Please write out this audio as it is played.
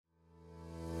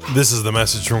This is the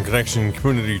message from Connection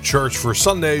Community Church for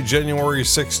Sunday, January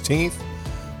 16th,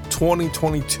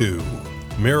 2022.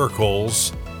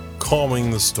 Miracles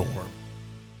calming the storm.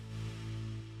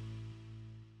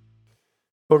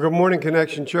 Well, good morning,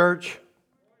 Connection Church.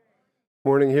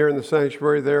 Morning here in the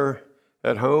sanctuary, there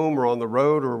at home or on the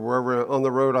road or wherever on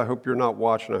the road. I hope you're not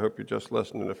watching. I hope you're just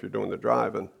listening if you're doing the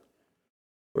driving.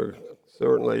 We're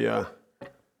certainly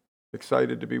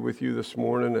excited to be with you this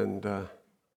morning and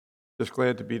just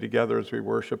glad to be together as we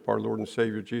worship our Lord and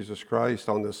Savior Jesus Christ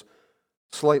on this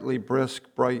slightly brisk,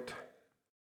 bright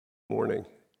morning.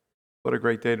 What a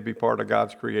great day to be part of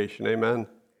God's creation. Amen.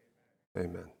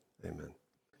 Amen. Amen.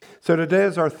 So today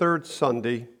is our third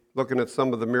Sunday, looking at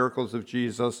some of the miracles of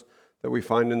Jesus that we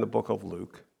find in the book of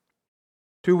Luke.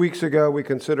 2 weeks ago, we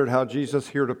considered how Jesus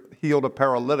healed a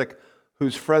paralytic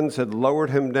whose friends had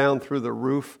lowered him down through the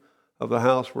roof of the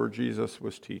house where Jesus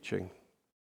was teaching.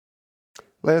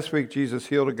 Last week, Jesus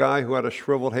healed a guy who had a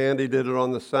shriveled hand. He did it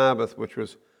on the Sabbath, which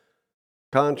was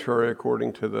contrary,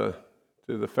 according to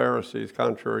the Pharisees,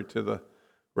 contrary to the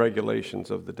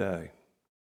regulations of the day.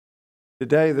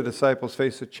 Today, the disciples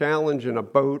face a challenge in a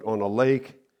boat on a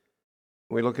lake.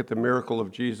 We look at the miracle of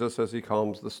Jesus as he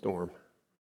calms the storm.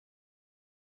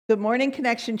 Good morning,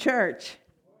 Connection Church.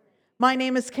 My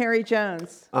name is Carrie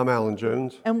Jones. I'm Alan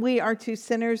Jones. And we are two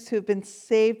sinners who have been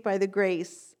saved by the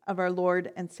grace of our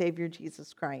Lord and Savior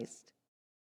Jesus Christ.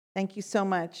 Thank you so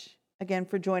much again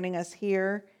for joining us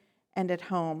here and at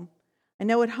home. I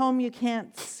know at home you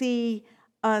can't see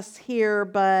us here,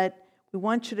 but we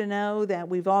want you to know that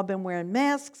we've all been wearing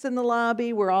masks in the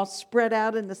lobby. We're all spread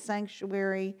out in the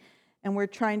sanctuary, and we're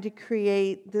trying to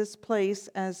create this place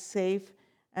as safe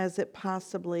as it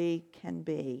possibly can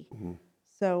be. Mm-hmm.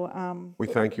 So we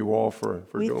thank you all for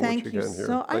doing what you can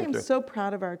here. I am so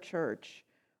proud of our church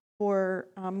for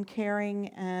caring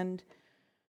and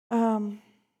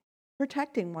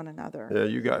protecting one another. Yeah,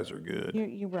 you guys are good.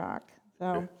 You rock.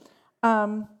 So,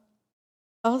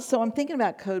 also, I'm thinking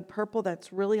about Code Purple.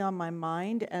 That's really on my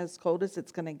mind, as cold as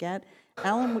it's going to get.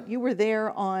 Alan, you were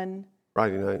there on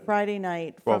Friday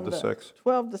night 12 to 6.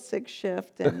 12 to 6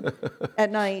 shift, and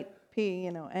at night,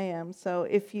 a.m. So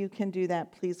if you can do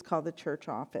that, please call the church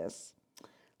office.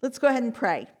 Let's go ahead and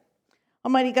pray.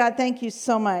 Almighty God, thank you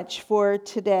so much for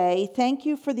today. Thank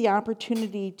you for the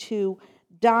opportunity to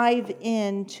dive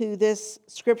into this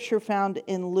scripture found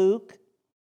in Luke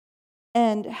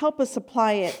and help us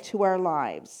apply it to our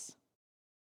lives.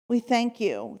 We thank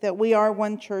you that we are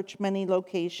one church, many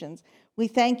locations. We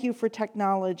thank you for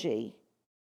technology,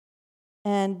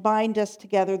 and bind us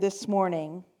together this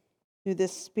morning through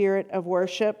this spirit of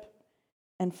worship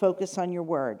and focus on your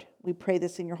word. We pray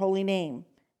this in your holy name.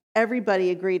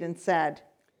 Everybody agreed and said,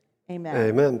 amen.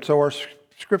 Amen. So our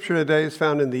scripture today is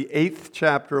found in the 8th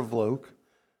chapter of Luke.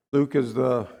 Luke is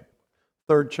the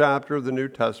 3rd chapter of the New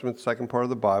Testament, second part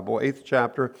of the Bible, 8th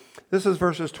chapter. This is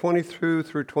verses 22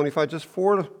 through 25, just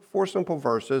four simple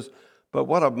verses, but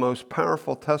what a most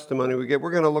powerful testimony we get.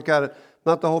 We're going to look at it,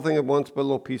 not the whole thing at once, but a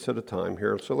little piece at a time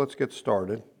here. So let's get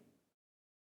started.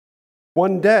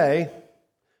 One day,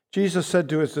 Jesus said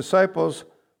to his disciples,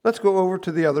 "Let's go over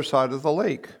to the other side of the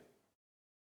lake."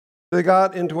 They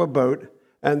got into a boat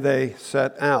and they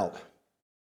set out.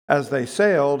 As they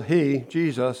sailed,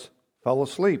 Jesus, fell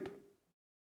asleep.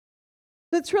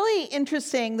 It's really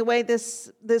interesting the way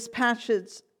this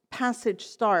passage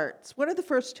starts. What are the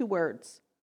first two words?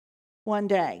 One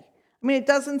day. I mean, it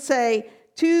doesn't say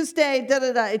Tuesday,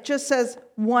 da-da-da. It just says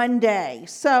one day.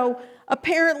 So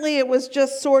apparently it was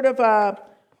just sort of a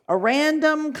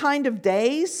random kind of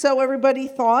day, so everybody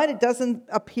thought. It doesn't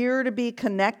appear to be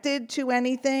connected to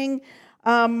anything.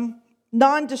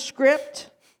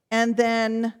 Nondescript, and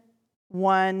then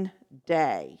one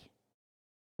day.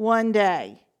 One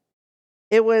day.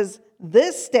 It was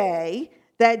this day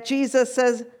that Jesus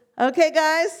says, okay,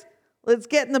 guys, let's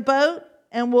get in the boat,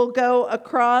 and we'll go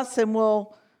across, and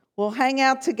we'll hang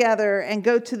out together and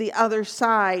go to the other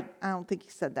side. I don't think he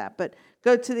said that, but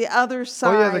go to the other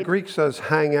side. Oh, yeah, the Greek says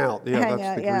hang out. Yeah, hang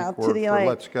that's out, the Greek word for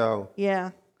let's go.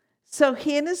 Yeah. So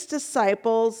he and his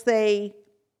disciples, they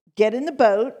get in the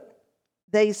boat,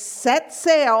 they set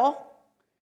sail,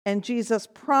 and Jesus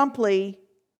promptly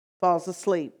falls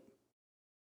asleep.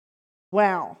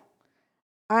 Wow.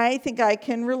 I think I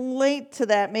can relate to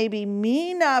that. Maybe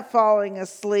me not falling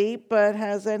asleep, but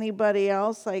has anybody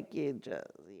else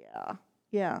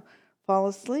fall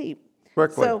asleep?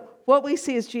 Quickly. So what we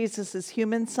see is Jesus'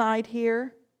 human side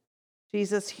here.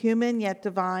 Jesus, human yet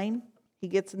divine. He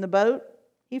gets in the boat.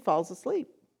 He falls asleep.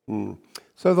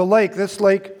 So this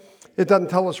lake, it doesn't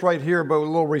tell us right here, but with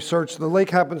a little research, the lake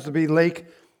happens to be Lake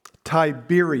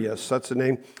Tiberias, that's the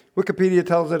name. Wikipedia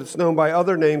tells that it's known by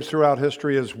other names throughout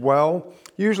history as well,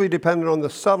 usually dependent on the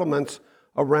settlements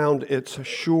around its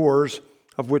shores,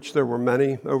 of which there were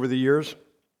many over the years.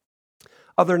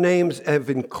 Other names have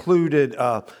included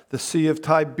the Sea of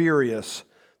Tiberias,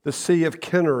 the Sea of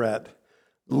Kinneret,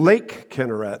 Lake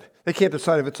Kinneret. They can't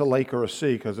decide if it's a lake or a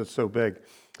sea because it's so big.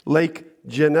 Lake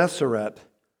Gennesaret.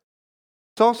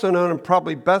 It's also known and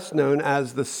probably best known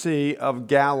as the Sea of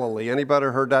Galilee. Anybody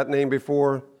heard that name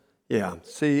before? Yeah,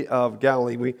 Sea of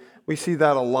Galilee. We see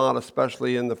that a lot,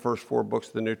 especially in the first 4 books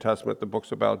of the New Testament, the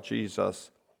books about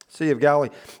Jesus. Sea of Galilee.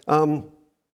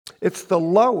 It's the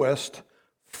lowest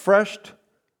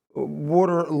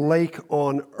freshwater lake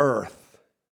on earth.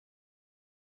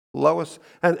 Lowest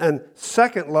and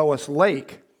second lowest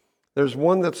lake. There's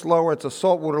one that's lower. It's a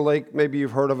saltwater lake. Maybe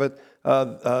you've heard of it.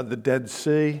 The Dead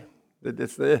Sea.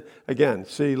 It's again,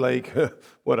 sea, lake,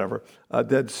 whatever.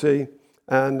 Dead Sea.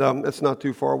 And it's not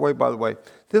too far away, by the way.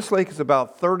 This lake is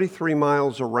about 33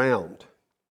 miles around.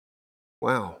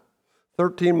 Wow.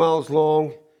 13 miles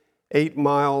long, 8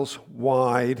 miles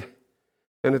wide,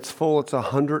 and it's full. It's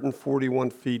 141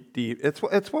 feet deep. It's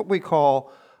what we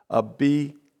call a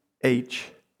BHL.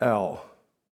 Say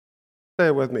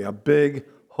it with me, a big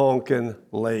honkin'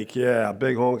 lake. Yeah, a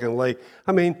big honkin' lake.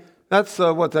 I mean, that's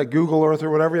what's that, Google Earth or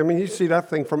whatever? I mean, you see that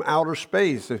thing from outer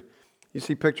space. You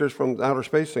see pictures from outer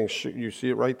space things, you see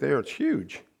it right there. It's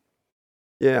huge.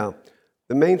 Yeah.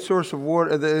 The main source of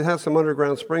water, it has some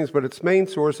underground springs, but its main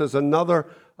source is another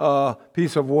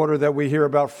piece of water that we hear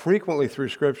about frequently through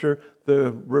Scripture,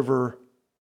 the River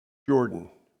Jordan.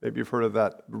 Maybe you've heard of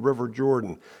that, the River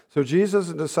Jordan. So Jesus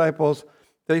and disciples,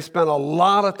 they spent a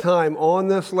lot of time on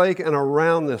this lake and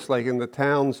around this lake in the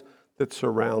towns that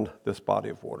surround this body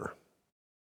of water.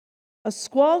 A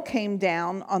squall came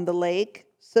down on the lake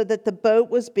so that the boat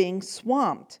was being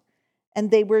swamped, and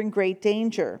they were in great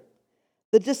danger.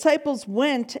 The disciples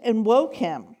went and woke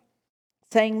him,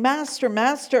 saying, "Master,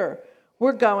 Master,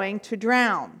 we're going to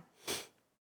drown."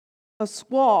 A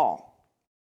squall.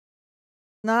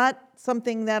 Not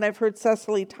something that I've heard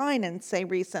Cecily Tynan say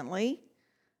recently.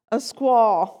 A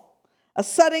squall. A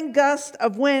sudden gust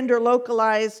of wind or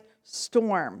localized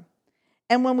storm.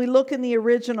 And when we look in the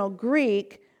original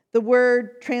Greek, the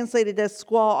word translated as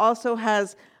squall also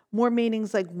has more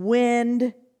meanings like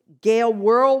wind, gale,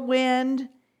 whirlwind,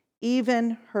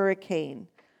 even hurricane.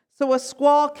 So a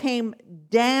squall came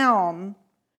down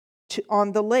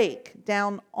on the lake.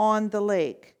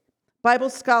 Bible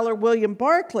scholar William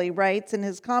Barclay writes in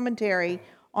his commentary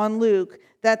on Luke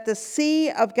that the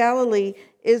Sea of Galilee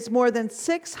is more than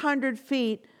 600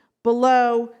 feet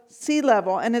below sea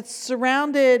level, and it's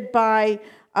surrounded by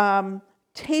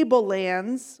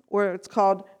tablelands, or it's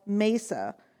called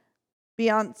mesa.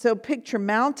 So picture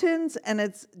mountains, and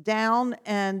it's down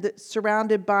and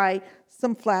surrounded by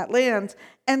some flat lands.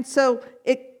 And so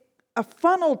a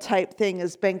funnel type thing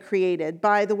has been created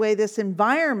by the way this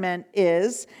environment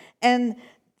is. And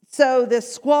so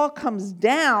this squall comes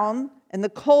down, and the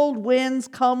cold winds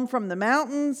come from the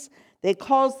mountains. They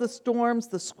cause the storms,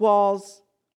 the squalls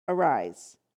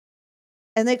arise.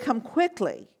 And they come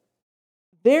quickly,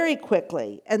 very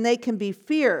quickly, and they can be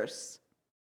fierce,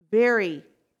 very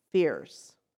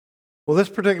fierce. Well, this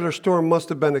particular storm must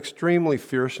have been extremely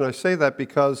fierce, and I say that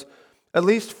because at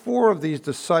least 4 of these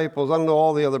disciples, I don't know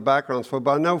all the other backgrounds, but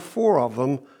I know 4 of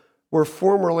them were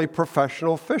formerly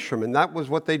professional fishermen. That was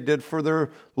what they did for their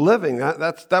living.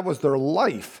 That was their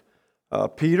life.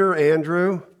 Peter,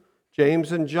 Andrew,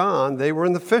 James, and John, they were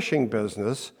in the fishing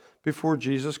business before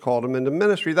Jesus called them into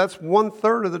ministry. That's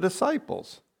 1/3 of the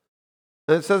disciples.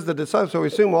 And it says the disciples, so we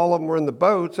assume all of them were in the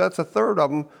boats. That's 1/3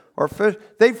 of them are fish.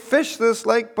 They've fished this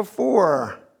lake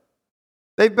before.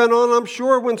 They've been on, I'm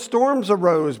sure, when storms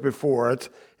arose before.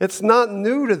 It's not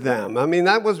new to them. I mean,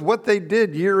 that was what they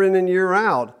did year in and year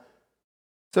out.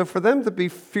 So for them to be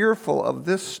fearful of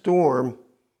this storm,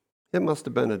 it must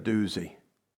have been a doozy.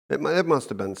 It must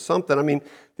have been something. I mean,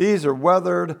 these are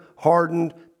weathered,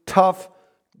 hardened, tough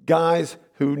guys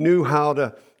who knew how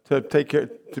to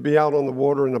be out on the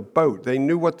water in a boat. They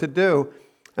knew what to do.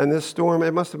 And this storm,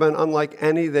 it must have been unlike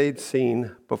any they'd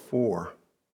seen before.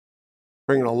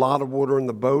 Bringing a lot of water in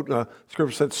the boat.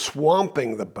 Scripture said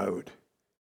swamping the boat.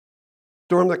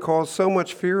 Storm that caused so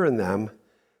much fear in them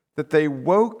that they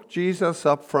woke Jesus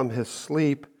up from his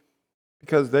sleep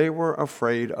because they were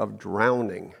afraid of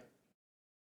drowning.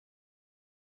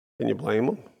 Can you blame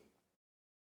them?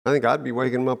 I think I'd be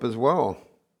waking them up as well.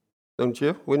 Don't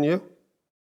you? Wouldn't you?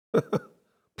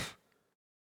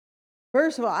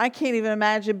 First of all, I can't even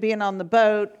imagine being on the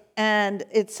boat, and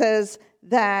it says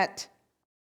that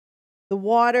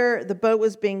the boat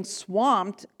was being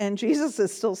swamped, and Jesus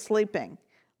is still sleeping.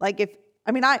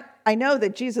 I know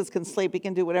that Jesus can sleep, he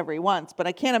can do whatever he wants, but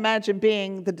I can't imagine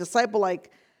being the disciple like,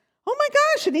 oh my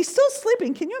gosh, and he's still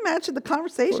sleeping. Can you imagine the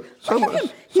conversation? Some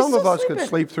of us could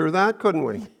sleep through that, couldn't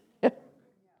we?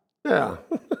 Yeah.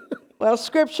 Well,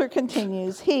 scripture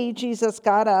continues. He, Jesus,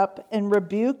 got up and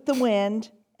rebuked the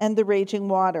wind and the raging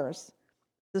waters.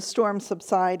 The storm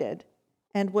subsided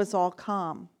and was all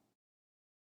calm.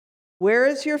 Where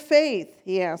is your faith?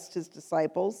 He asked his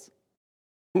disciples.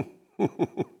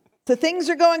 So things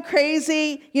are going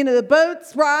crazy. The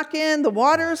boat's rocking, the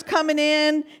water's coming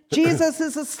in, Jesus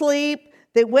is asleep.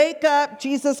 They wake up,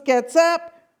 Jesus gets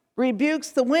up,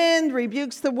 rebukes the wind,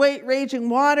 rebukes the raging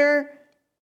water,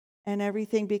 and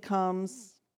everything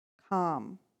becomes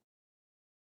calm.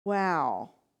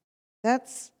 Wow,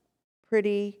 that's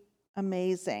pretty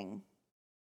amazing.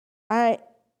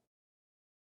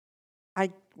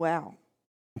 Wow.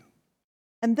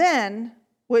 And then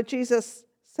what Jesus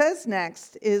says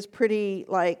next is pretty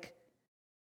like,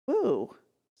 ooh,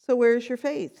 so where's your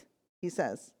faith? He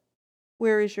says,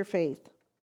 where is your faith?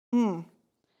 To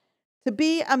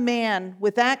be a man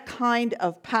with that kind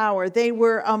of power, they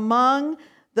were among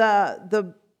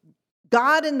the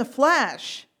God in the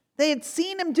flesh. They had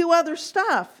seen him do other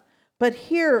stuff. But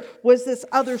here was this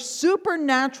other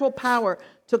supernatural power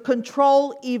to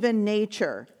control even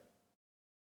nature.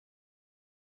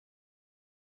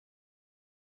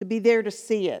 To be there to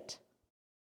see it,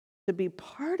 to be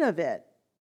part of it,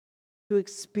 to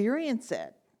experience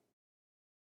it,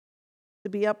 to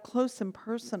be up close and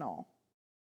personal.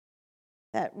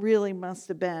 That really must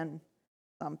have been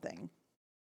something.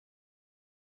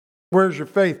 Where's your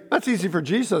faith? That's easy for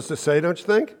Jesus to say, don't you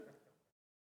think?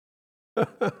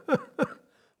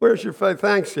 Where's your faith?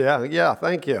 Thanks, yeah,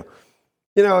 thank you.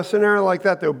 A scenario like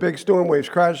that, though, big storm waves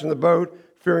crashing the boat,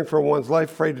 fearing for one's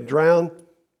life, afraid to drown.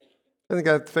 I think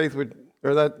that faith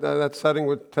that setting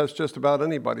would test just about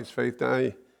anybody's faith.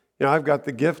 I've got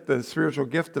the spiritual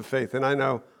gift of faith, and I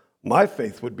know my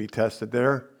faith would be tested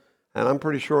there, and I'm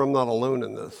pretty sure I'm not alone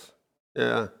in this.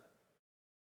 Yeah.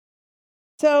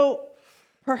 So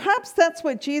perhaps that's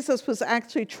what Jesus was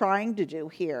actually trying to do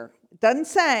here. It doesn't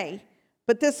say,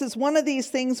 but this is one of these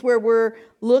things where we're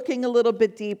looking a little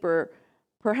bit deeper.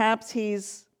 Perhaps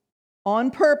he's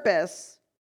on purpose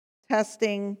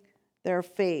testing their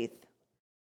faith.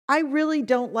 I really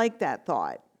don't like that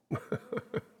thought.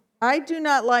 I do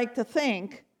not like to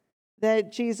think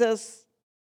that Jesus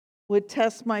would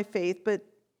test my faith, but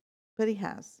he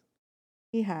has.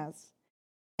 He has.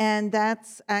 And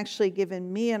that's actually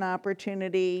given me an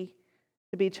opportunity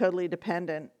to be totally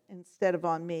dependent instead of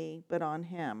on me, but on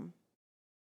him.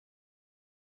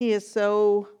 He is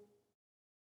so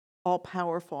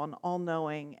all-powerful and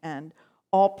all-knowing and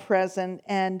all-present.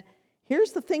 And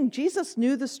here's the thing, Jesus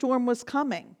knew the storm was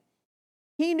coming.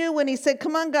 He knew when he said,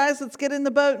 come on, guys, let's get in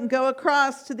the boat and go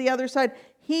across to the other side.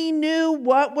 He knew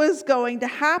what was going to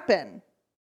happen.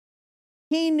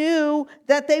 He knew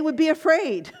that they would be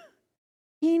afraid.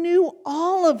 He knew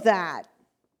all of that.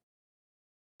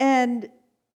 And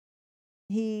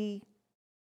he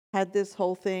had this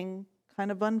whole thing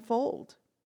kind of unfold.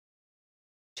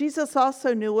 Jesus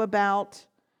also knew about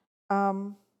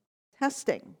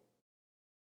testing.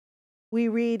 We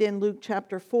read in Luke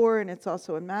chapter 4, and it's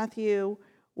also in Matthew,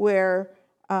 where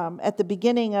at the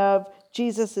beginning of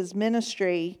Jesus'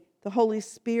 ministry, the Holy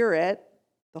Spirit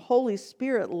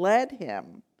led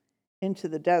him into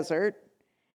the desert,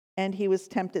 and he was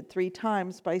tempted 3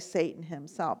 times by Satan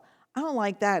himself. I don't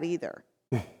like that either,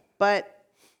 but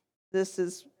this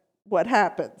is what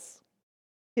happens.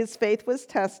 His faith was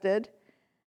tested,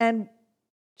 and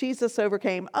Jesus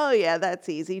overcame. Oh yeah, that's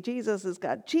easy. Jesus is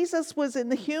God. Jesus was in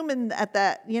the human at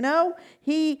that,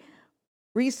 He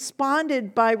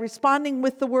responded by responding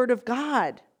with the Word of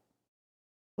God.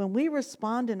 When we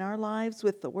respond in our lives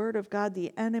with the Word of God,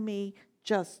 the enemy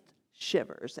just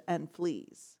shivers and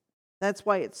flees. That's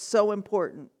why it's so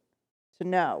important to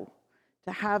know,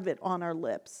 to have it on our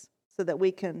lips so that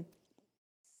we can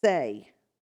say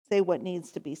what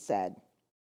needs to be said.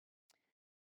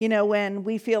 When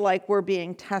we feel like we're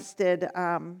being tested,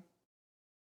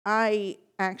 I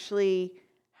actually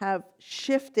have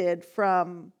shifted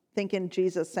from thinking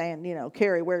Jesus saying,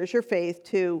 Carrie, where's your faith,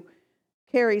 to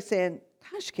Carrie saying,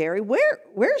 gosh, Carrie,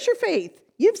 where's your faith?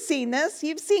 You've seen this.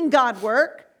 You've seen God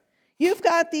work. You've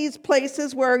got these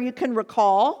places where you can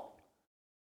recall.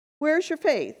 Where's your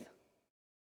faith?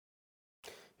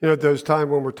 At those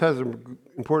times when we're tested,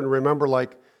 important to remember,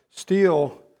 like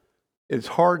steel is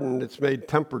hardened, it's made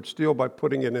tempered steel by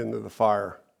putting it into the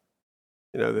fire.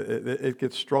 It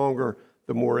gets stronger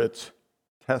the more it's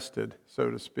tested,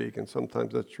 so to speak, and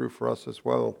sometimes that's true for us as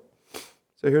well.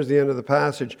 So here's the end of the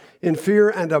passage. In fear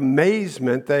and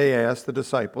amazement, they asked, the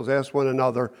disciples asked one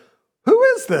another, "Who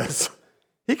is this?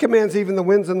 He commands even the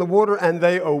winds and the water, and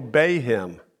they obey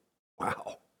him."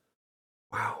 Wow.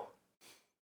 Wow.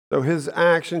 So his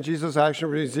action, Jesus' action,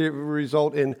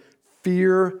 result in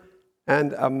fear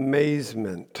and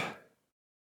amazement.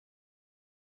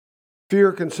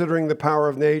 Fear considering the power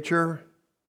of nature,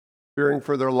 fearing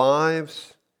for their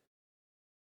lives,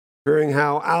 fearing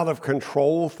how out of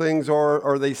control things are,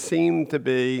 or they seem to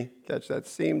be. Catch that,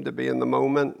 seem to be in the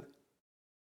moment.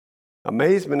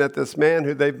 Amazement at this man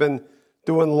who they've been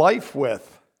doing life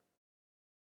with,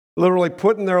 literally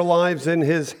putting their lives in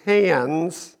his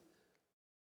hands.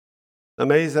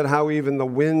 Amazed at how even the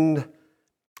wind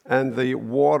and the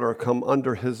water come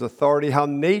under his authority, how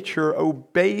nature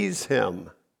obeys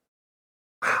him.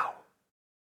 Wow.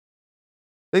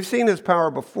 They've seen his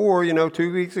power before.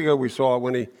 2 weeks ago we saw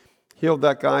when he healed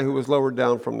that guy who was lowered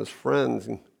down from his friends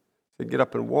and said, "Get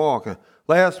up and walk."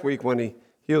 Last week when he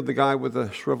healed the guy with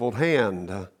a shriveled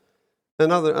hand.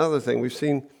 Another thing, we've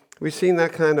seen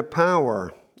that kind of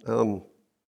power.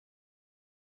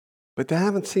 But they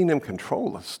haven't seen him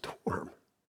control a storm.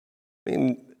 I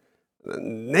mean,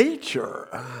 nature.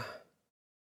 Of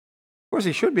course,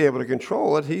 he should be able to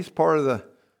control it. He's part of the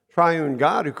triune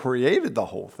God who created the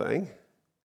whole thing.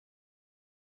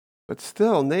 But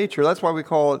still, nature, that's why we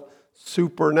call it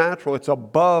supernatural. It's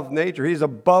above nature. He's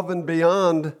above and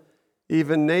beyond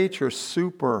even nature,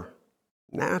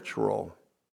 supernatural.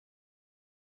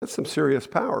 That's some serious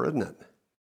power, isn't it?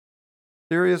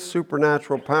 Serious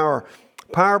supernatural power.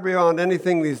 Power beyond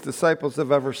anything these disciples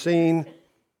have ever seen.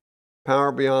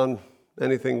 Power beyond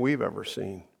anything we've ever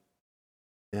seen.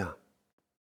 Yeah.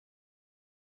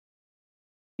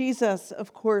 Jesus,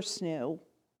 of course, knew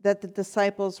that the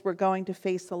disciples were going to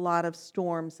face a lot of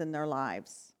storms in their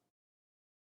lives.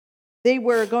 They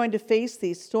were going to face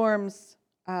these storms,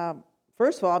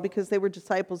 first of all, because they were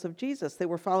disciples of Jesus. They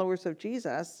were followers of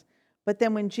Jesus. But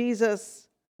then when Jesus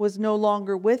was no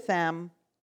longer with them,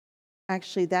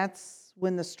 actually, that's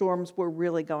when the storms were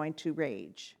really going to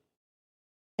rage.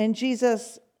 And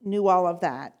Jesus knew all of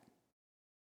that.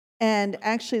 And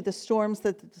actually, the storms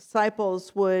that the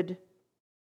disciples would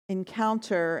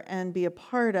encounter and be a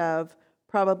part of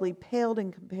probably paled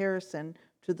in comparison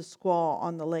to the squall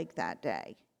on the lake that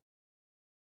day.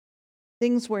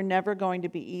 Things were never going to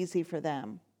be easy for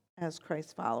them as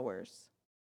Christ followers.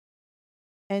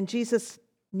 And Jesus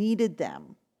needed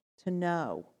them to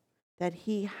know that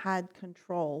he had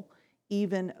control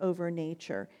even over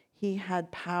nature. He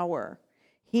had power.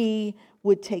 He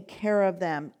would take care of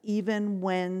them even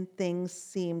when things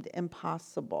seemed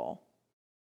impossible.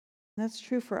 And that's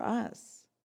true for us.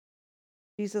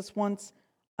 Jesus wants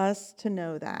us to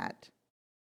know that.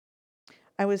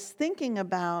 I was thinking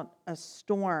about a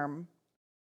storm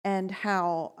and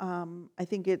how I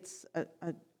think it's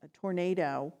a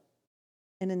tornado.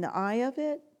 And in the eye of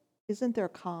it, isn't there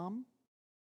calm?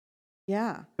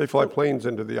 Yeah. They fly planes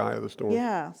into the eye of the storm.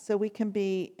 Yeah, so we can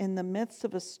be in the midst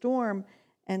of a storm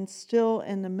and still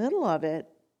in the middle of it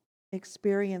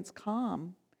experience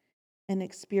calm and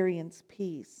experience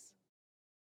peace.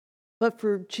 But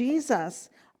for Jesus,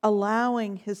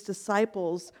 allowing his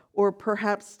disciples, or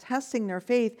perhaps testing their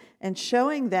faith and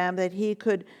showing them that he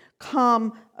could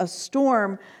calm a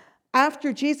storm,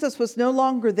 after Jesus was no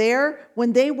longer there,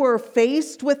 when they were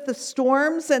faced with the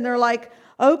storms and they're like,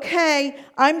 okay,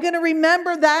 I'm going to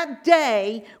remember that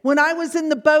day when I was in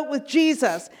the boat with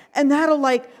Jesus. And that'll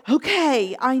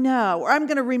okay, I know. Or I'm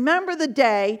going to remember the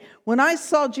day when I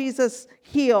saw Jesus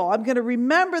heal. I'm going to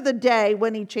remember the day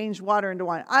when he changed water into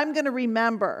wine. I'm going to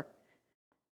remember.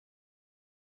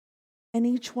 And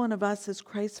each one of us as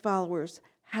Christ followers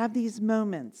have these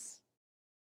moments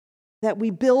that we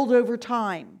build over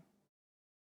time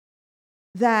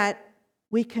that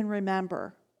we can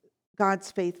remember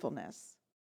God's faithfulness.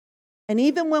 And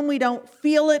even when we don't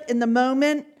feel it in the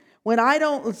moment, when I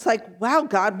don't, it's like, wow,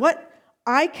 God, what?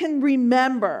 I can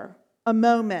remember a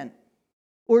moment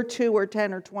or 2 or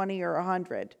 10 or 20 or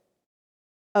 100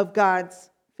 of God's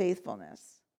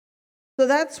faithfulness. So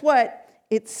that's what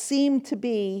it seemed to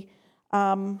be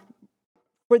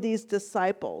for these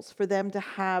disciples, for them to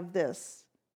have this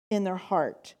in their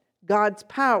heart, God's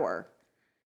power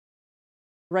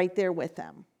right there with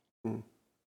them. So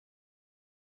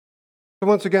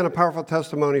once again, a powerful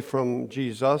testimony from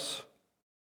Jesus.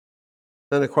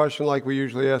 And a question like we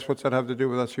usually ask, what's that have to do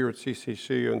with us here at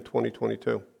CCC in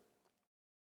 2022?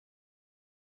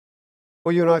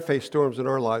 Well, you and I face storms in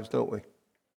our lives, don't we?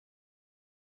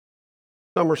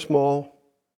 Some are small,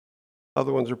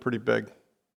 other ones are pretty big.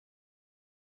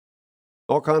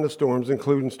 All kinds of storms,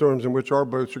 including storms in which our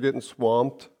boats are getting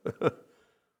swamped,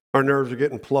 our nerves are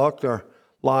getting plucked, our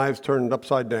lives turned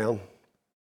upside down.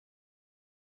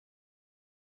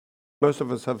 Most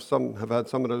of us have had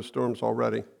some of those storms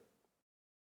already,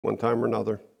 one time or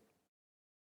another.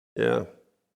 Yeah.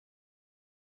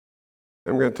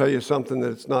 I'm going to tell you something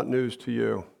that's not news to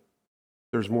you.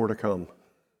 There's more to come.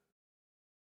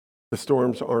 The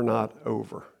storms are not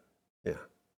over. Yeah.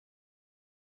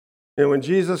 And when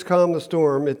Jesus calmed the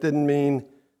storm, it didn't mean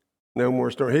no more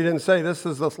storm. He didn't say, this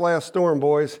is the last storm,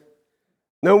 boys.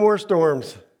 No more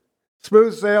storms.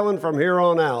 Smooth sailing from here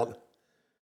on out.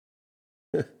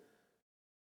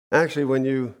 Actually, when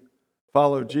you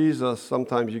follow Jesus,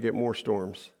 sometimes you get more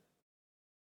storms.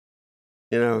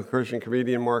 You know, Christian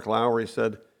comedian Mark Lowry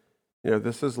said,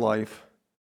 this is life.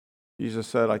 Jesus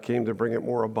said, I came to bring it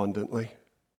more abundantly.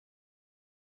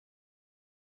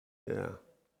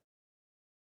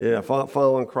 Yeah,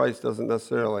 following Christ doesn't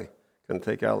necessarily going to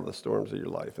take out of the storms of your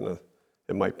life, and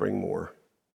it might bring more.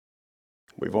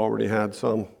 We've already had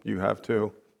some. You have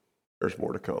too. There's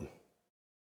more to come.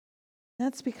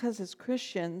 That's because as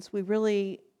Christians, we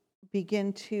really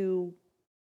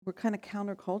we're kind of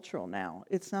countercultural now.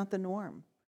 It's not the norm.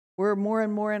 We're more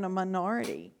and more in a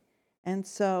minority. And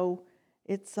so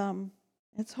it's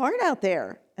hard out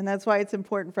there. And that's why it's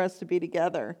important for us to be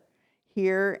together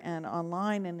here and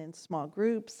online and in small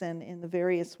groups and in the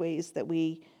various ways that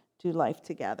we do life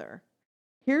together.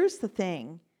 Here's the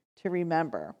thing to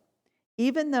remember.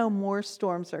 Even though more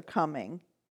storms are coming,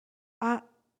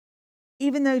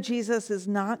 even though Jesus is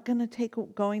not going to take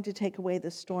away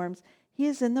the storms, he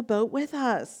is in the boat with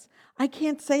us. I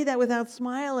can't say that without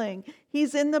smiling.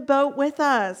 He's in the boat with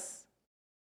us.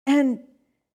 And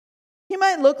he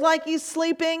might look like he's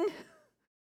sleeping,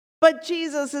 but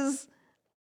Jesus is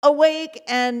awake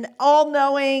and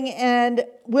all-knowing and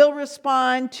will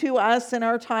respond to us in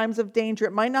our times of danger.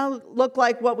 It might not look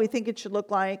like what we think it should look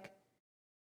like.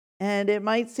 And it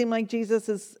might seem like Jesus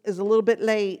is a little bit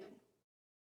late.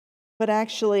 But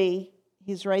actually,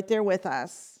 he's right there with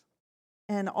us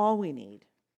and all we need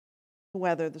to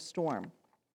weather the storm.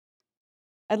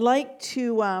 I'd like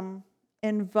to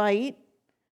invite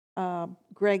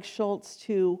Greg Schultz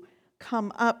to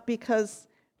come up because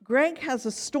Greg has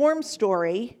a storm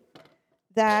story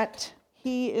that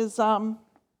he is kind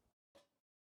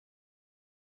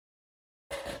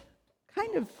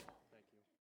of...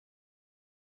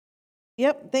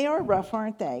 Yep, they are rough,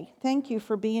 aren't they? Thank you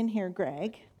for being here,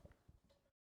 Greg.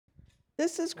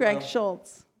 This is Greg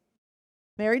Schultz,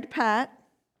 married to Pat.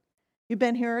 You've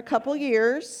been here a couple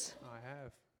years. I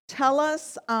have. Tell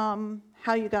us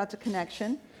how you got to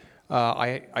Connection.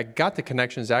 I got the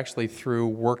connections actually through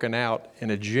working out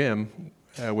in a gym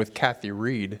with Kathy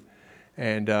Reed.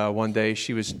 And one day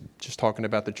she was just talking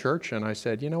about the church, and I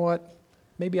said, you know what,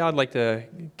 maybe I'd like to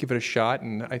give it a shot.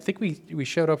 And I think we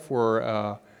showed up for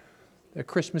a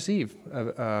Christmas Eve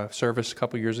service a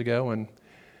couple years ago, and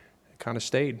kind of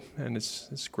stayed, and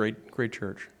it's great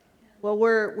church. Well,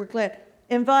 we're glad.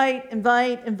 Invite.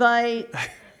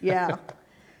 Yeah.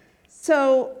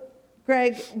 So,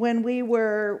 Greg, when we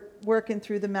were working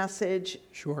through the message,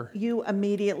 sure, you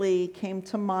immediately came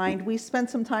to mind. We spent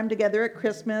some time together at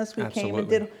Christmas. We Absolutely. Came and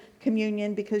did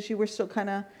communion because you were still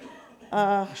kind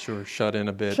of sure, shut in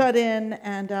a bit. Shut in,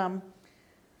 and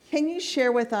can you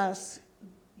share with us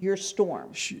your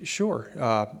storm? Sure.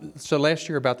 So last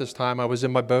year about this time, I was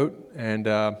in my boat, and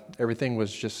everything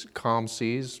was just calm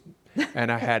seas,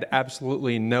 and I had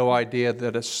absolutely no idea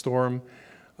that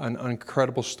an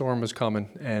incredible storm was coming,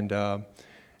 and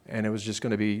it was just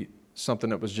going to be something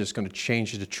that was just going to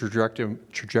change the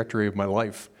trajectory of my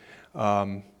life.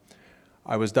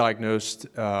 I was diagnosed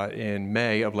in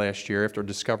May of last year after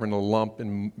discovering a lump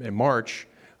in March.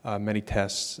 Many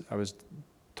tests, I was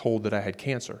told that I had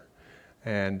cancer.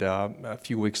 And a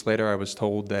few weeks later, I was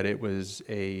told that it was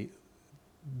a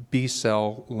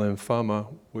B-cell lymphoma,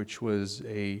 which was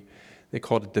they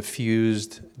called it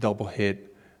diffused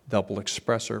double-hit double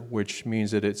expressor, which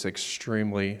means that it's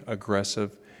extremely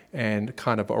aggressive and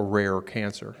kind of a rare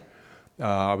cancer.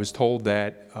 I was told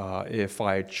that if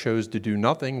I chose to do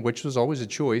nothing, which was always a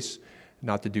choice,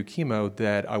 not to do chemo,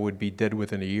 that I would be dead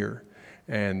within a year.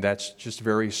 And that's just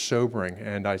very sobering.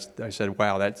 And I said,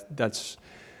 wow, that's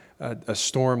a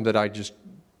storm that I just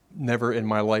never in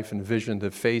my life envisioned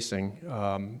of facing,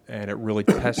 and it really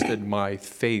tested my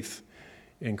faith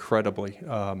incredibly.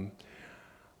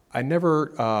 I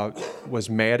never was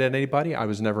mad at anybody. I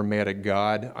was never mad at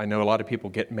God. I know a lot of people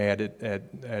get mad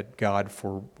at God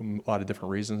for a lot of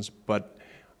different reasons, but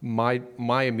my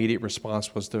immediate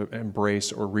response was to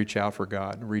embrace or reach out for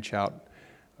God, reach out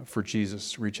for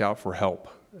Jesus, reach out for help.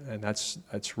 And that's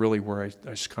really where I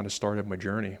just kind of started my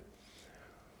journey.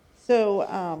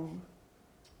 So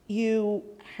you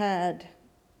had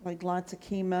like lots of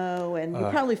chemo, and you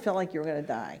probably felt like you were going to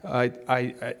die.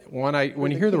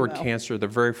 When you hear the word chemo. cancer, the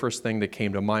very first thing that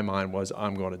came to my mind was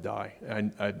I'm going to die.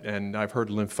 And I've heard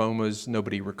lymphomas,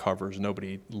 nobody recovers,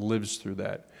 nobody lives through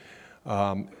that.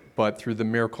 But through the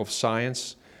miracle of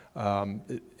science,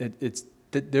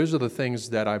 those are the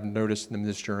things that I've noticed in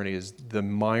this journey, is the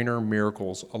minor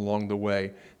miracles along the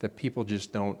way that people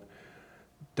just don't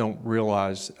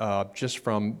realize, just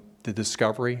from the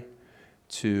discovery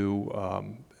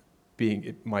to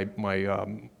being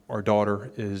our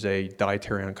daughter is a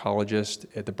dietary oncologist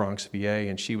at the Bronx VA,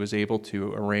 and she was able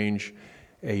to arrange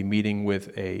a meeting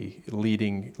with a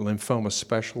leading lymphoma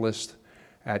specialist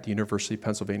at the University of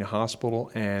Pennsylvania Hospital,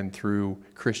 and through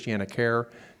Christiana Care,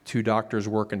 2 doctors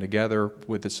working together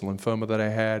with this lymphoma that I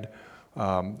had,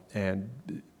 and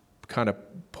kind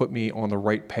of put me on the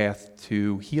right path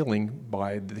to healing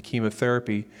by the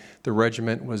chemotherapy. The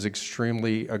regimen was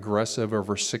extremely aggressive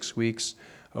over 6 weeks,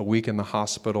 a week in the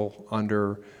hospital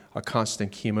under a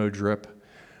constant chemo drip.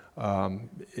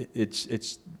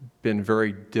 It's been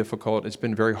very difficult. It's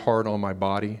been very hard on my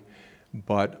body,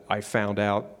 but I found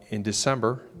out in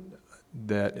December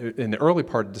that in the early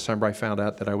part of December, I found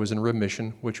out that I was in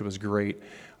remission, which was great.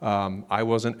 I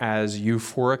wasn't as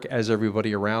euphoric as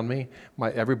everybody around me.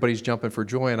 Everybody's jumping for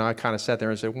joy, and I kind of sat there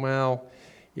and said, well,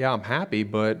 yeah, I'm happy,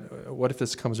 but what if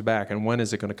this comes back, and when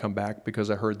is it going to come back? Because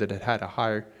I heard that it had a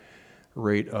high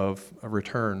rate of a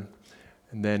return.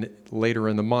 And then later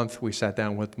in the month, we sat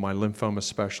down with my lymphoma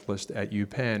specialist at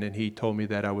UPenn, and he told me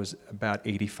that I was about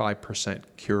 85%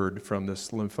 cured from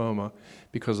this lymphoma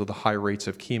because of the high rates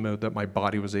of chemo that my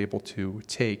body was able to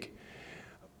take.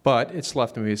 But it's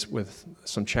left me with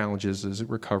some challenges as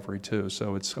recovery too.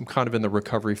 So I'm kind of in the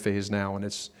recovery phase now, and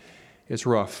it's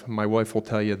rough. My wife will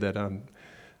tell you that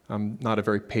I'm not a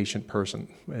very patient person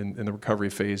in the recovery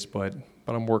phase, but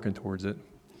I'm working towards it.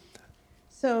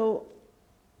 So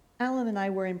Alan and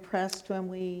I were impressed when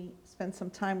we spent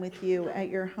some time with you at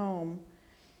your home,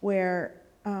 where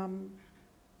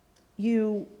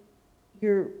your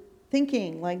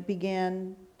thinking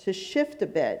began to shift a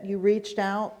bit. You reached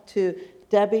out to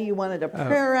Debbie. You wanted a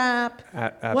prayer app.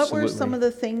 Absolutely. What were some of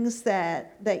the things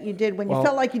that you did when you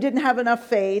felt like you didn't have enough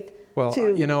faith? Well,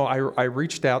 I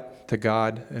reached out to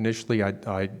God initially.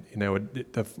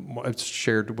 It's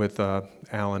shared with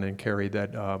Alan and Carrie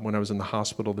that when I was in the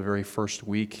hospital the very first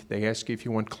week, they asked you if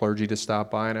you want clergy to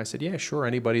stop by, and I said, yeah, sure,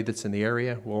 anybody that's in the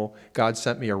area. Well, God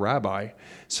sent me a rabbi,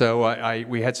 so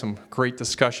we had some great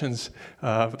discussions,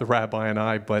 the rabbi and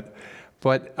I, but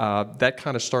that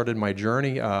kind of started my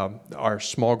journey. Our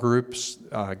small groups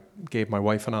gave my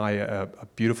wife and I a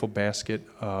beautiful basket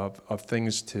of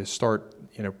things to start,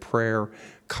 prayer,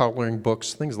 coloring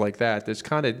books, things like that. There's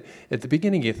kind of, at the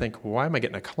beginning you think, well, why am I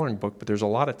getting a coloring book? But there's a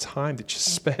lot of time that you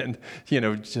spend,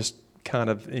 just kind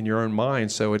of in your own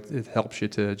mind. So it helps you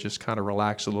to just kind of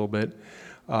relax a little bit.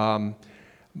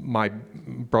 My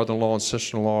brother-in-law and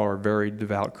sister-in-law are very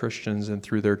devout Christians, and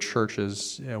through their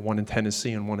churches, one in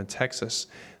Tennessee and one in Texas,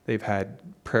 they've had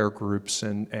prayer groups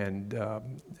and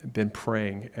been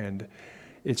praying, and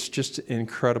it's just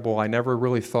incredible. I never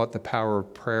really thought the power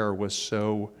of prayer was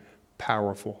so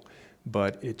powerful,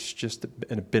 but it's just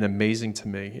been amazing to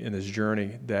me in this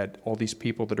journey that all these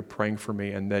people that are praying for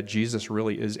me, and that Jesus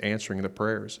really is answering the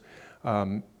prayers.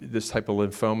 This type of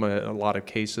lymphoma, in a lot of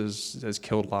cases, has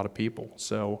killed a lot of people.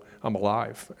 So I'm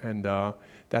alive, and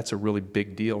that's a really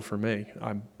big deal for me.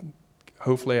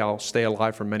 Hopefully I'll stay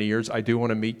alive for many years. I do want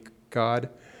to meet God.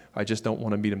 I just don't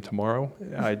want to meet him tomorrow.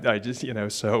 I just,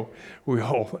 so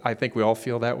I think we all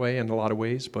feel that way in a lot of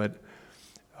ways, but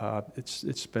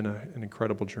it's been an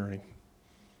incredible journey.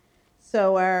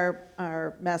 So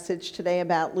our message today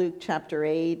about Luke chapter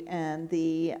 8 and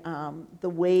the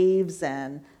waves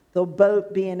and the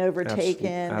boat being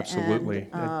overtaken, absolutely.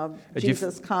 and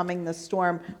Jesus calming the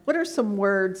storm. What are some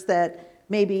words that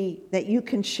you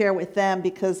can share with them?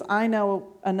 Because I know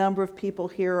a number of people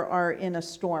here are in a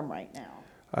storm right now.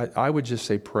 I would just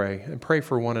say pray, and pray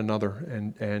for one another,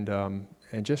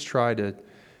 and just try to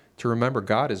remember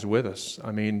God is with us.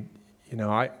 I mean,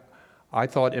 I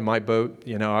thought in my boat,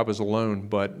 I was alone,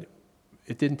 but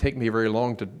it didn't take me very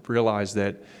long to realize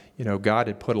that, God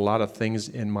had put a lot of things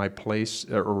in my place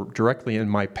or directly in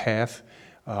my path.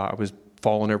 I was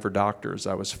falling over doctors.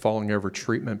 I was falling over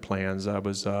treatment plans. I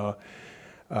was the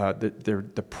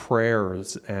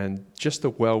prayers and just the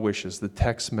well wishes, the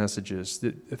text messages,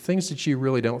 the things that you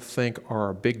really don't think are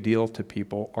a big deal to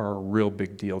people are a real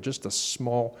big deal. Just a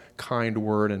small, kind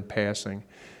word in passing.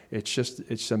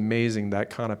 it's amazing, that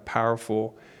kind of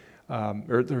powerful,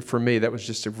 or for me, that was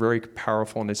just a very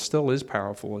powerful, and it still is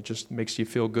powerful. It just makes you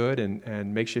feel good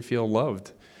and makes you feel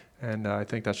loved. And I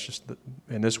think that's just,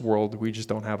 in this world, we just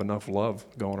don't have enough love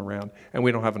going around. And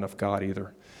we don't have enough God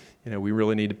either. We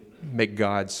really need to make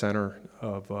God center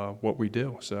of what we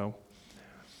do. So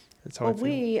that's how I feel.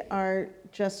 We are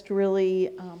just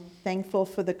really thankful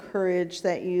for the courage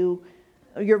that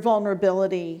your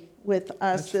vulnerability with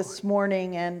us this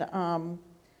morning, and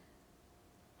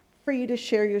for you to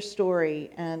share your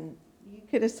story. And you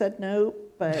could have said no,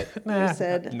 but you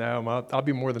said... No, I'll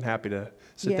be more than happy to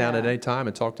sit down at any time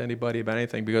and talk to anybody about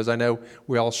anything, because I know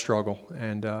we all struggle,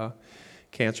 and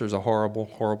cancer is a horrible,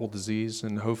 horrible disease,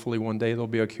 and hopefully one day there'll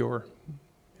be a cure.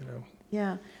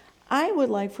 Yeah. I would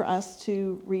like for us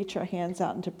to reach our hands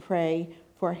out and to pray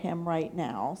for him right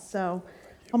now. So,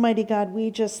 Almighty God,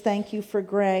 we just thank you for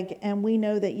Greg, and we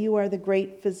know that you are the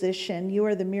great physician. You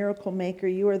are the miracle maker.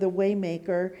 You are the way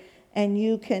maker, and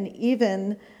you can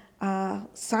even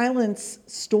silence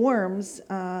storms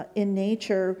in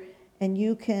nature, and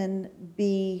you can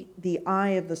be the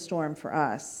eye of the storm for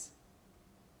us.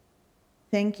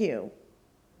 Thank you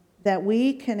that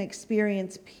we can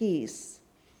experience peace,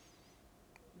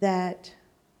 that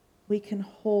we can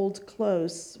hold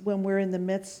close when we're in the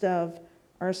midst of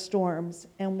our storms,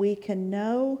 and we can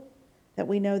know that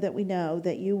we know that we know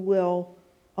that you will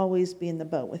always be in the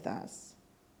boat with us.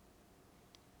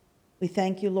 We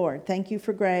thank you, Lord. Thank you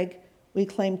for Greg. We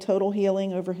claim total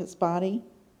healing over his body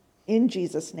in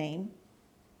Jesus' name.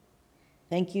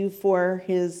 Thank you for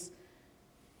his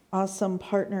awesome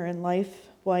partner in life,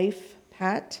 wife,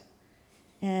 Pat,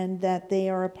 and that they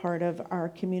are a part of our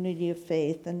community of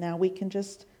faith. And now we can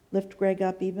just lift Greg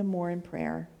up even more in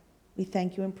prayer. We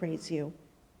thank you and praise you.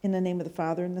 In the name of the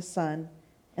Father and the Son,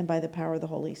 and by the power of the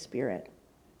Holy Spirit.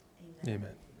 Amen.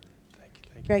 Thank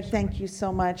you. Greg, thank you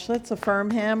so much. Let's affirm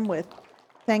him with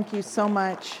thank you so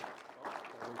much.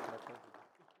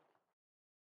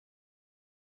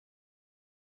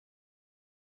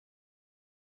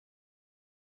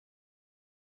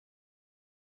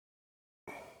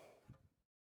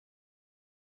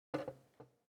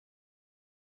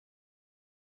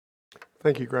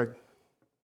 Thank you, Greg.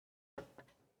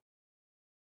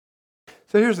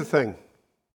 So here's the thing.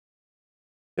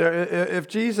 If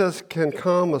Jesus can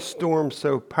calm a storm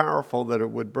so powerful that it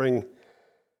would bring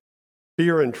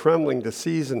fear and trembling to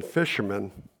seasoned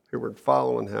fishermen who were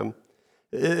following him,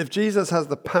 if Jesus has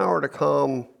the power to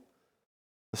calm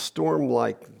a storm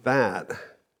like that,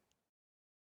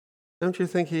 don't you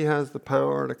think he has the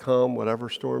power to calm whatever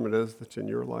storm it is that's in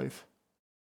your life?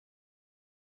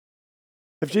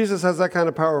 If Jesus has that kind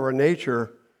of power over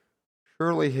nature,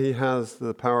 surely he has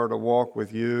the power to walk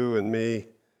with you and me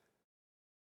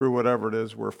through whatever it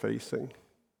is we're facing.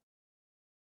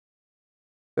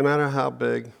 No matter how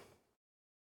big,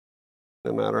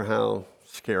 no matter how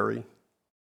scary,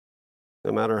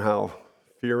 no matter how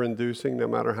fear-inducing, no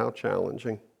matter how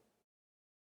challenging.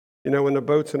 When the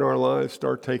boats in our lives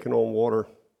start taking on water,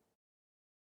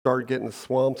 start getting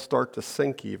swamped, start to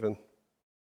sink even,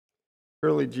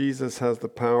 surely Jesus has the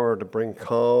power to bring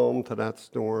calm to that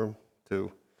storm,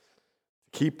 to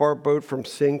keep our boat from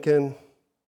sinking,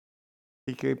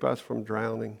 to keep us from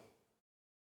drowning.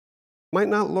 Might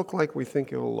not look like we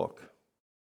think it'll look.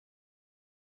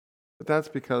 But that's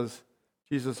because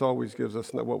Jesus always gives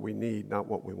us what we need, not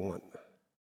what we want.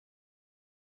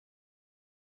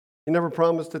 He never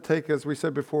promised to take, as we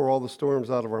said before, all the storms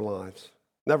out of our lives.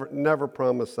 Never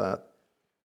promised that.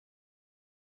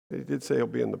 He did say he'll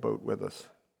be in the boat with us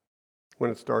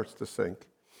when it starts to sink.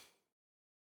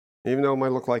 Even though it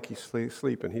might look like he's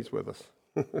sleeping, he's with us.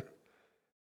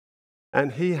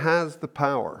 And he has the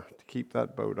power to keep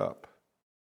that boat up.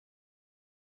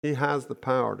 He has the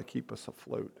power to keep us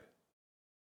afloat.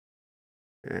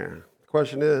 Yeah. The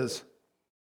question is,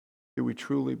 do we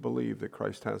truly believe that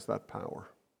Christ has that power?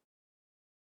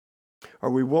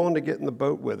 Are we willing to get in the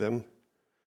boat with him,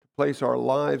 to place our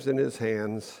lives in his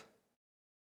hands,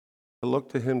 to look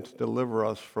to him to deliver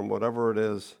us from whatever it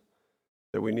is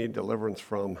that we need deliverance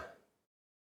from?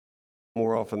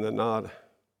 More often than not,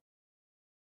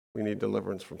 we need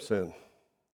deliverance from sin,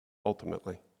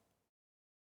 ultimately.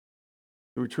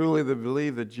 Do we truly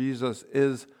believe that Jesus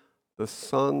is the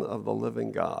Son of the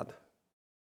living God?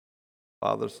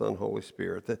 Father, Son, Holy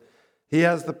Spirit. That he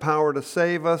has the power to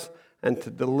save us and to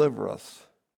deliver us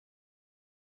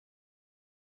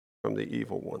from the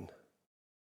evil one.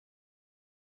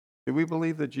 Do we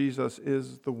believe that Jesus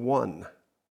is the one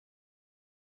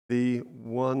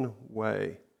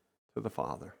way to the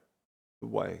Father, the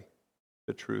way,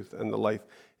 the truth, and the life?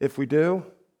 If we do,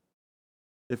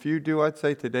 If you do, I'd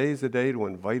say today's the day to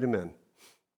invite him in.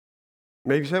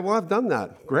 Maybe you say, well, I've done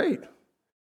that. Great.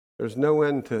 There's no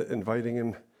end to inviting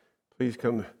him. Please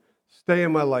come stay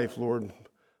in my life, Lord.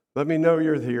 Let me know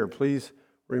you're here. Please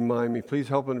remind me. Please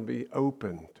help me to be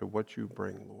open to what you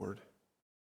bring, Lord.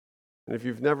 And if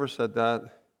you've never said that,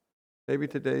 maybe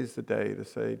today's the day to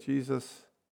say, Jesus,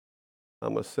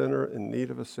 I'm a sinner in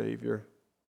need of a Savior.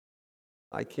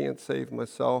 I can't save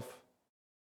myself,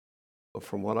 but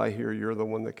from what I hear, you're the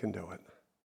one that can do it.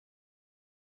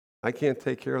 I can't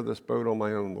take care of this boat on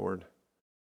my own, Lord,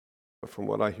 but from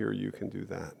what I hear, you can do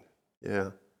that.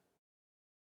 Yeah.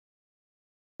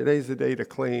 Today's the day to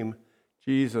claim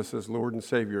Jesus as Lord and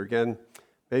Savior. Again,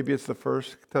 maybe it's the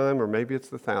first time or maybe it's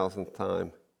the 1,000th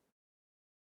time.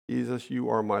 Jesus, you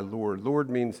are my Lord. Lord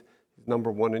means he's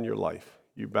number one in your life.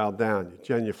 You bow down, you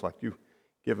genuflect, you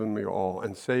give him your all.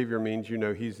 And Savior means you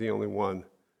know he's the only one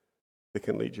that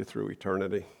can lead you through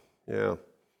eternity. Yeah.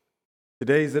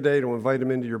 Today's the day to invite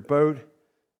him into your boat.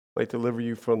 Might deliver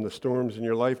you from the storms in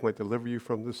your life, might deliver you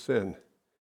from the sin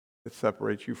that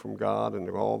separates you from God and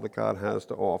all that God has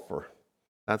to offer.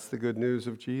 That's the good news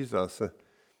of Jesus.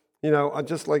 I'd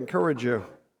just like to encourage you.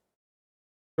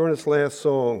 During this last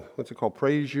song, what's it called?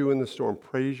 Praise You in the Storm.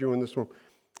 Praise You in the Storm.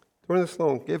 During this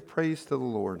song, give praise to the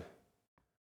Lord.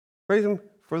 Praise him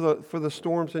for the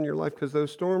storms in your life, because those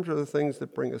storms are the things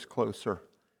that bring us closer.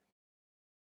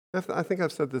 I think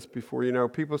I've said this before.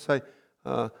 People say,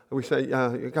 we say,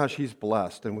 gosh, he's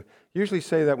blessed. And we usually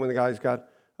say that when the guy's got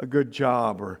a good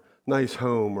job or nice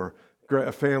home or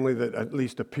a family that at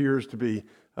least appears to be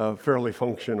fairly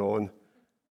functional.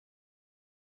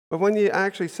 But when you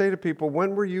actually say to people,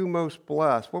 when were you most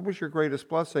blessed? What was your greatest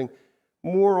blessing?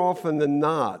 More often than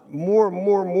not,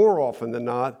 more often than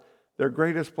not, their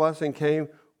greatest blessing came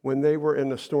when they were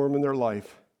in a storm in their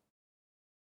life.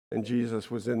 And Jesus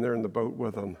was in there in the boat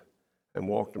with them and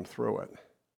walked them through it.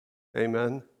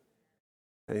 Amen?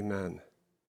 Amen.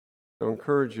 So I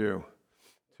encourage you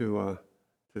to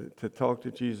talk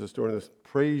to Jesus during this.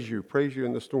 Praise you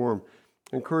in the storm.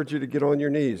 I encourage you to get on your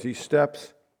knees. These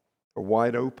steps are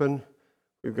wide open.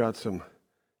 We've got some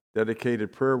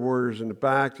dedicated prayer warriors in the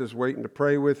back just waiting to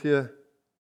pray with you.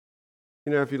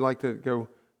 If you'd like to go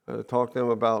talk to them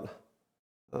about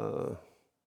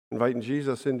inviting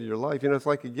Jesus into your life, it's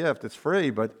like a gift. It's free,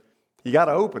 but you got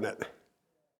to open it.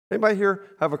 Anybody here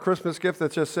have a Christmas gift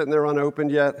that's just sitting there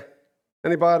unopened yet?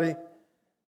 Anybody?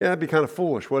 Yeah, it'd be kind of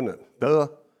foolish, wouldn't it? Duh.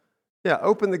 Yeah,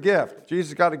 open the gift.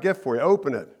 Jesus got a gift for you.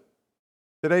 Open it.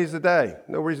 Today's the day.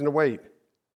 No reason to wait.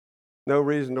 No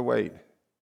reason to wait.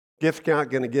 Gift's not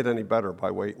going to get any better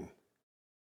by waiting.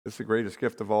 It's the greatest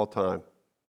gift of all time.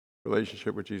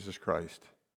 Relationship with Jesus Christ.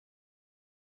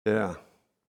 Yeah.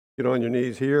 Get on your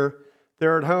knees here.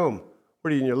 There at home.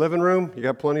 What are you, in your living room? You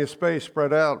got plenty of space.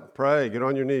 Spread out. Pray. Get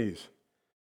on your knees.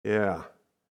 Yeah.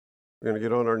 We're going to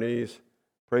get on our knees.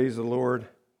 Praise the Lord.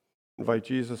 Invite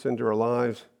Jesus into our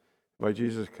lives. Invite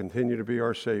Jesus to continue to be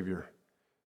our Savior.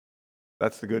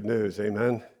 That's the good news.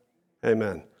 Amen.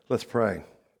 Amen. Let's pray.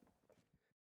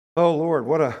 Oh Lord,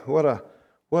 what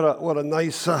a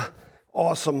nice,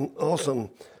 awesome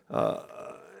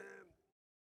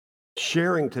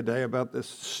sharing today about this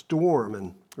storm,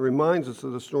 and it reminds us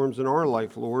of the storms in our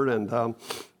life, Lord. And I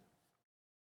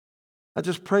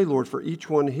just pray, Lord, for each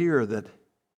one here that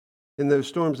in those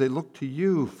storms they look to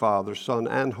you, Father, Son,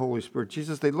 and Holy Spirit.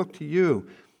 Jesus, they look to you.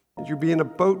 That you be in a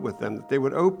boat with them, that they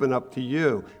would open up to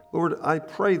you. Lord, I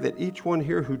pray that each one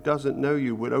here who doesn't know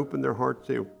you would open their heart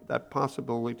to that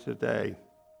possibility today.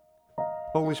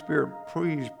 Holy Spirit,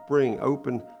 please bring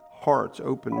open hearts,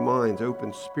 open minds,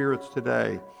 open spirits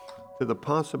today to the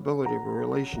possibility of a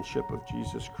relationship of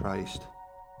Jesus Christ.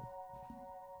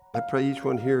 I pray each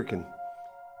one here can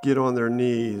get on their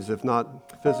knees, if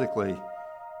not physically,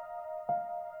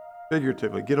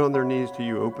 figuratively, get on their knees to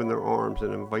you, open their arms,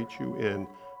 and invite you in.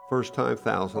 First time,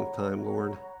 1,000th time,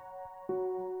 Lord.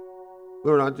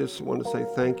 Lord, I just want to say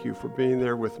thank you for being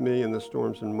there with me in the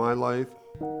storms in my life,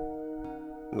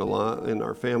 in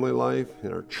our family life,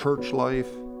 in our church life.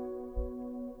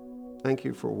 Thank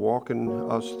you for walking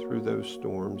us through those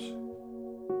storms.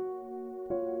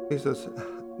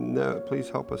 Please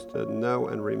help us to know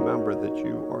and remember that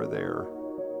you are there.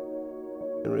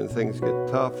 And when things get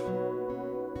tough,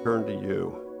 turn to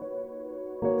you,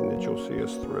 and that you'll see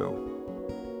us through.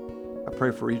 I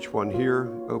pray for each one here.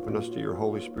 Open us to your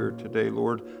Holy Spirit today,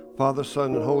 Lord. Father,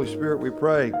 Son, and Holy Spirit, we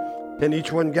pray. And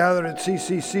each one gathered at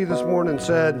CCC this morning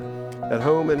said, at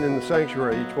home and in the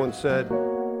sanctuary, each one said,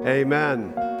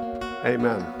 Amen.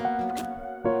 Amen.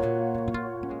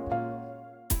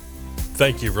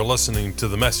 Thank you for listening to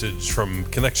the message from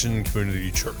Connection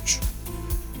Community Church.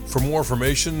 For more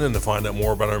information and to find out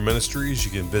more about our ministries,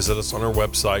 you can visit us on our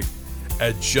website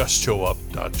at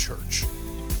justshowup.church.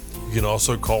 You can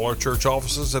also call our church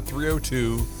offices at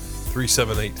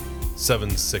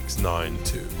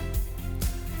 302-378-7692.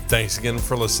 Thanks again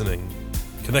for listening.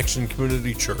 Connection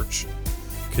Community Church,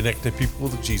 connecting people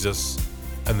with Jesus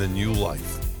and the new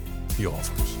life He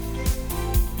offers.